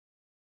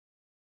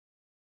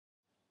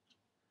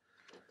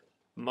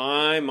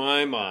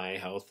My,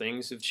 how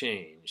things have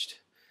changed.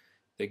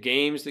 The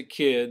games that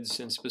kids,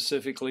 and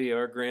specifically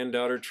our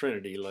granddaughter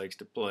Trinity, likes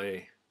to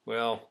play,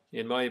 well,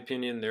 in my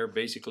opinion, they're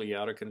basically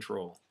out of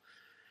control.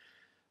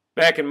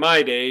 Back in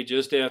my day,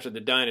 just after the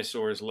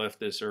dinosaurs left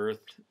this earth,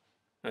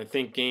 I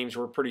think games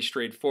were pretty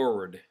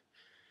straightforward.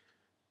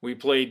 We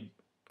played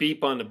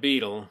Beep on the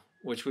Beetle,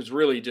 which was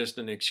really just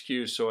an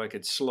excuse so I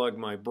could slug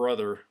my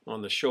brother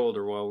on the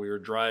shoulder while we were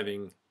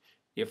driving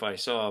if I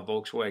saw a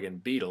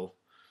Volkswagen Beetle.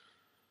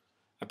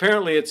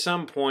 Apparently at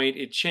some point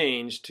it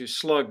changed to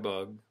Slug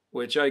Bug,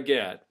 which I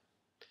get.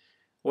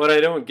 What I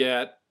don't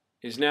get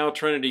is now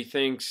Trinity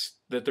thinks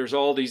that there's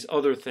all these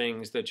other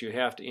things that you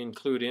have to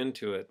include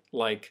into it,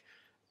 like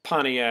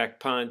Pontiac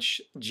Punch,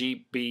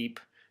 Jeep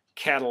Beep,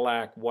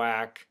 Cadillac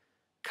Whack,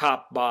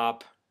 Cop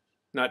Bop,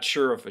 not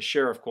sure if a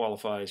sheriff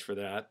qualifies for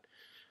that,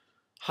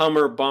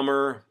 Hummer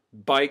Bummer,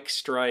 Bike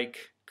Strike,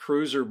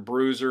 Cruiser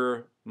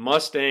Bruiser,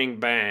 Mustang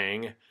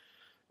Bang,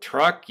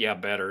 Truck Ya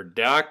Better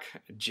Duck,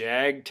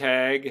 Jag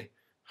Tag,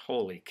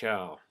 holy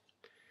cow.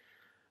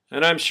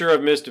 And I'm sure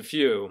I've missed a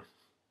few.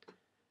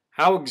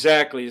 How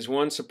exactly is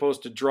one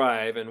supposed to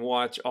drive and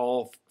watch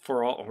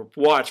for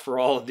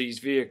all of these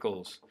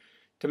vehicles?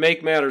 To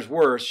make matters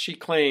worse, she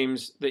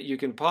claims that you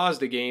can pause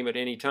the game at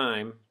any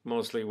time,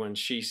 mostly when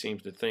she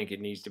seems to think it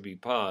needs to be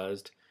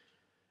paused,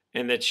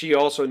 and that she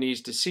also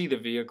needs to see the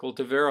vehicle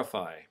to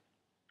verify.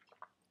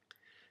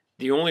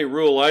 The only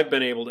rule I've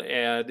been able to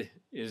add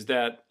is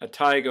that a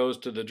tie goes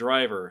to the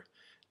driver.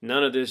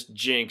 None of this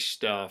jinx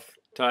stuff.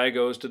 Tie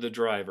goes to the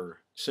driver.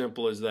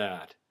 Simple as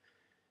that.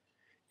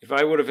 If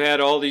I would have had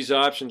all these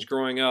options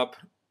growing up,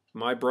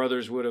 my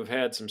brothers would have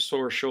had some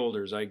sore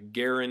shoulders. I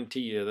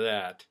guarantee you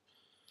that.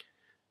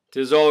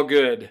 'Tis all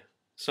good.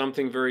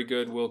 Something very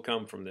good will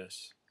come from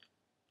this.